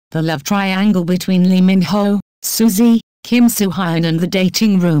The love triangle between Lee Min-ho, Suzy, Kim Soo Hyun and the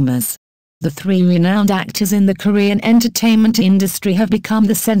dating rumors. The three renowned actors in the Korean entertainment industry have become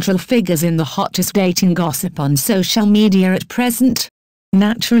the central figures in the hottest dating gossip on social media at present.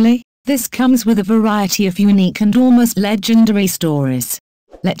 Naturally, this comes with a variety of unique and almost legendary stories.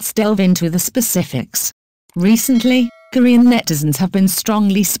 Let's delve into the specifics. Recently, Korean netizens have been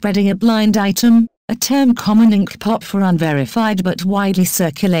strongly spreading a blind item, a term common in Kpop for unverified but widely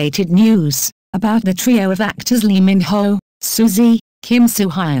circulated news, about the trio of actors Lee Min-ho, Suzy, Kim Soo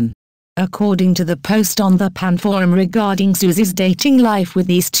Hyun. According to the post on the Pan forum regarding Suzy's dating life with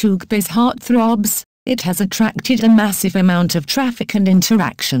these two Kpop heartthrobs, it has attracted a massive amount of traffic and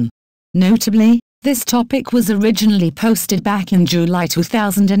interaction. Notably, this topic was originally posted back in July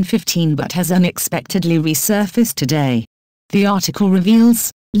 2015 but has unexpectedly resurfaced today. The article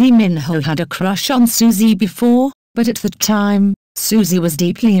reveals, Lee Min-ho had a crush on Suzy before, but at the time, Suzy was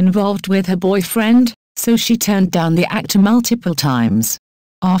deeply involved with her boyfriend, so she turned down the actor multiple times.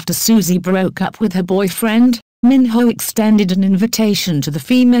 After Suzy broke up with her boyfriend, Min-ho extended an invitation to the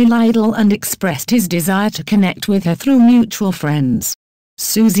female idol and expressed his desire to connect with her through mutual friends.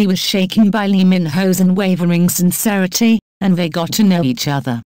 Suzy was shaken by Lee Min-ho's unwavering sincerity, and they got to know each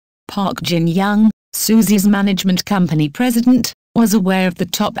other. Park Jin-young, Suzy's management company president, was aware of the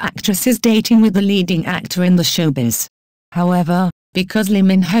top actress's dating with the leading actor in the showbiz. However, because Lee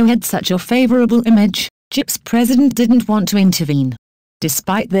Min-ho had such a favorable image, Kpop's president didn't want to intervene.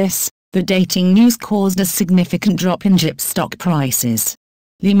 Despite this, the dating news caused a significant drop in Kpop stock prices.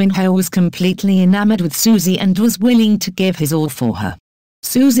 Lee Min-ho was completely enamored with Suzy and was willing to give his all for her.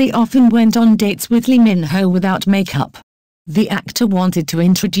 Suzy often went on dates with Lee Min-ho without makeup. The actor wanted to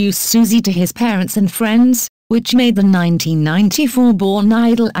introduce Suzy to his parents and friends, which made the 1994-born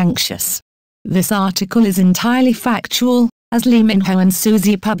idol anxious. This article is entirely factual, as Lee Min-ho and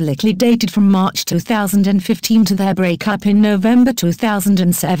Suzy publicly dated from March 2015 to their breakup in November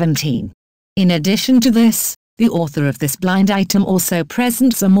 2017. In addition to this, the author of this blind item also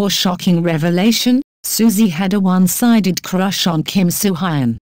presents a more shocking revelation: Suzy had a one-sided crush on Kim Soo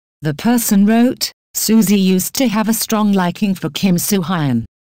Hyun. The person wrote, Suzy used to have a strong liking for Kim Soo Hyun.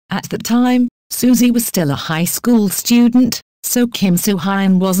 At the time, Suzy was still a high school student, so Kim Soo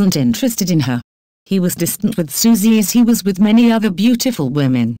Hyun wasn't interested in her. He was distant with Suzy as he was with many other beautiful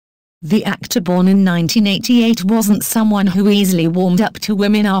women. The actor born in 1988 wasn't someone who easily warmed up to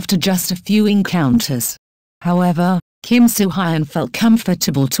women after just a few encounters. However, Kim Soo Hyun felt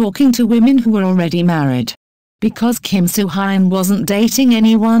comfortable talking to women who were already married. Because Kim Soo Hyun wasn't dating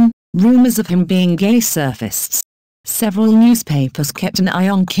anyone, rumors of him being gay surfaced. Several newspapers kept an eye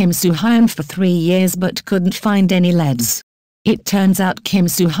on Kim Soo Hyun for 3 years but couldn't find any leads. It turns out Kim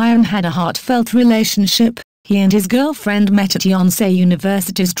Soo Hyun had a heartfelt relationship. He and his girlfriend met at Yonsei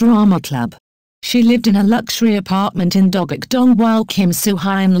University's drama club. She lived in a luxury apartment in Dogak-dong while Kim Soo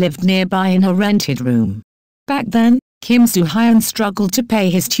Hyun lived nearby in a rented room. Back then, Kim Soo Hyun struggled to pay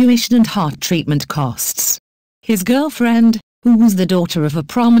his tuition and heart treatment costs. His girlfriend, who was the daughter of a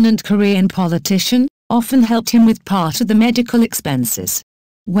prominent Korean politician, often helped him with part of the medical expenses.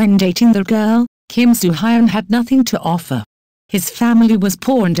 When dating the girl, Kim Soo Hyun had nothing to offer. His family was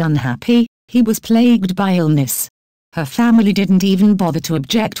poor and unhappy. He was plagued by illness. Her family didn't even bother to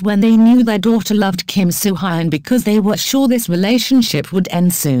object when they knew their daughter loved Kim Soo Hyun because they were sure this relationship would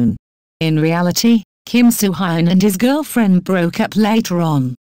end soon. In reality, Kim Soo Hyun and his girlfriend broke up later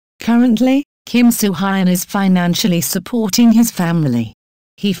on. Currently, Kim Soo Hyun is financially supporting his family.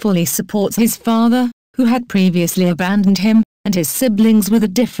 He fully supports his father, who had previously abandoned him, and his siblings with a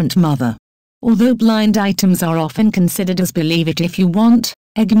different mother. Although blind items are often considered as believe it if you want,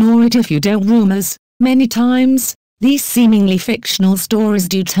 ignore it if you don't rumors, many times, these seemingly fictional stories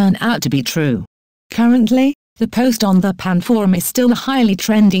do turn out to be true. Currently, the post on the Pan forum is still a highly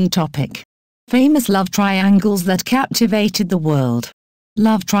trending topic. Famous love triangles that captivated the world.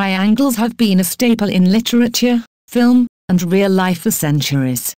 Love triangles have been a staple in literature, film, and real life for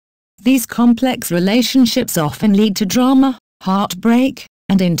centuries. These complex relationships often lead to drama, heartbreak,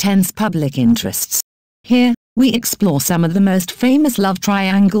 and intense public interests. Here, we explore some of the most famous love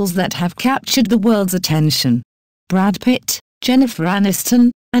triangles that have captured the world's attention. Brad Pitt, Jennifer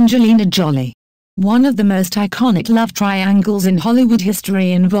Aniston, Angelina Jolie. One of the most iconic love triangles in Hollywood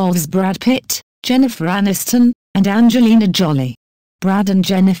history involves Brad Pitt, Jennifer Aniston, and Angelina Jolie. Brad and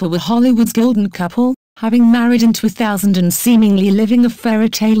Jennifer were Hollywood's golden couple, having married in 2000 and seemingly living a fairy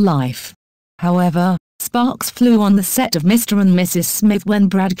tale life. However, sparks flew on the set of Mr. and Mrs. Smith when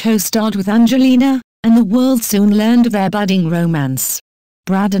Brad co-starred with Angelina, and the world soon learned of their budding romance.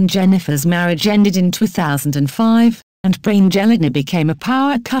 Brad and Jennifer's marriage ended in 2005, and Brangelina became a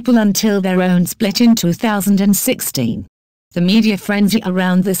power couple until their own split in 2016. The media frenzy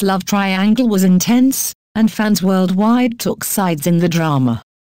around this love triangle was intense, and fans worldwide took sides in the drama.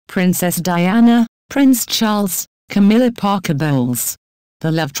 Princess Diana, Prince Charles, Camilla Parker Bowles.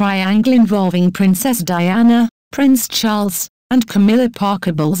 The love triangle involving Princess Diana, Prince Charles, and Camilla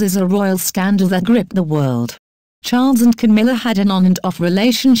Parker Bowles is a royal scandal that gripped the world. Charles and Camilla had an on and off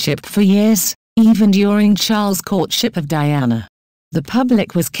relationship for years, even during Charles' courtship of Diana. The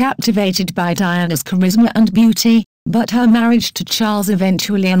public was captivated by Diana's charisma and beauty, but her marriage to Charles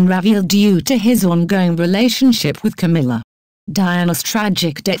eventually unraveled due to his ongoing relationship with Camilla. Diana's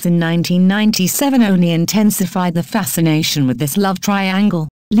tragic death in 1997 only intensified the fascination with this love triangle,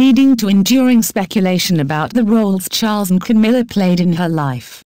 leading to enduring speculation about the roles Charles and Camilla played in her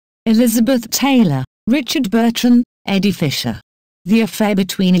life. Elizabeth Taylor, Richard Burton, Eddie Fisher. The affair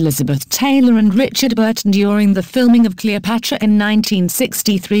between Elizabeth Taylor and Richard Burton during the filming of Cleopatra in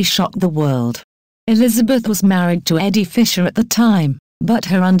 1963 shocked the world. Elizabeth was married to Eddie Fisher at the time, but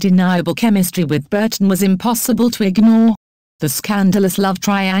her undeniable chemistry with Burton was impossible to ignore. The scandalous love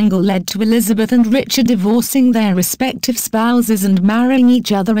triangle led to Elizabeth and Richard divorcing their respective spouses and marrying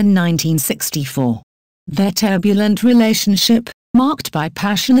each other in 1964. Their turbulent relationship, marked by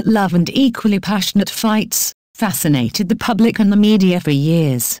passionate love and equally passionate fights, fascinated the public and the media for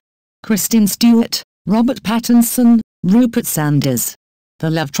years. Kristen Stewart, Robert Pattinson, Rupert Sanders. The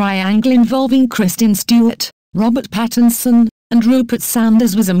love triangle involving Kristen Stewart, Robert Pattinson, and Rupert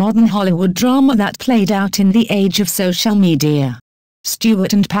Sanders was a modern Hollywood drama that played out in the age of social media.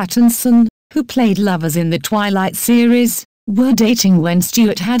 Stewart and Pattinson, who played lovers in the Twilight series, were dating when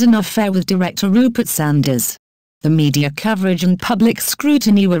Stewart had an affair with director Rupert Sanders. The media coverage and public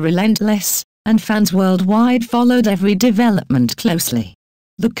scrutiny were relentless, and fans worldwide followed every development closely.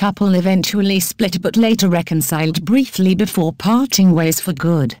 The couple eventually split but later reconciled briefly before parting ways for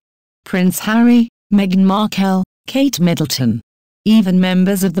good. Prince Harry, Meghan Markle, Kate Middleton. Even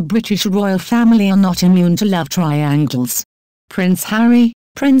members of the British royal family are not immune to love triangles. Prince Harry,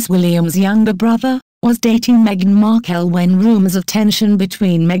 Prince William's younger brother, was dating Meghan Markle when rumours of tension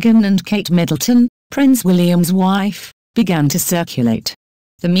between Meghan and Kate Middleton, Prince William's wife, began to circulate.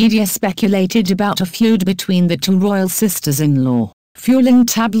 The media speculated about a feud between the two royal sisters-in-law, fueling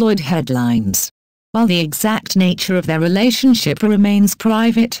tabloid headlines. While the exact nature of their relationship remains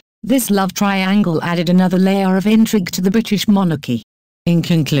private, this love triangle added another layer of intrigue to the British monarchy. In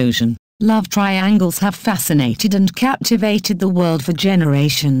conclusion, love triangles have fascinated and captivated the world for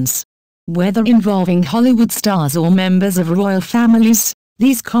generations. Whether involving Hollywood stars or members of royal families,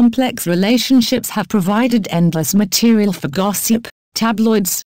 these complex relationships have provided endless material for gossip,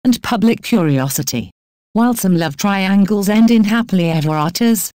 tabloids, and public curiosity. While some love triangles end in happily ever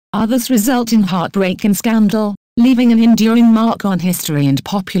afters, others result in heartbreak and scandal, leaving an enduring mark on history and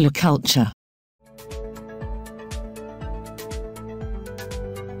popular culture.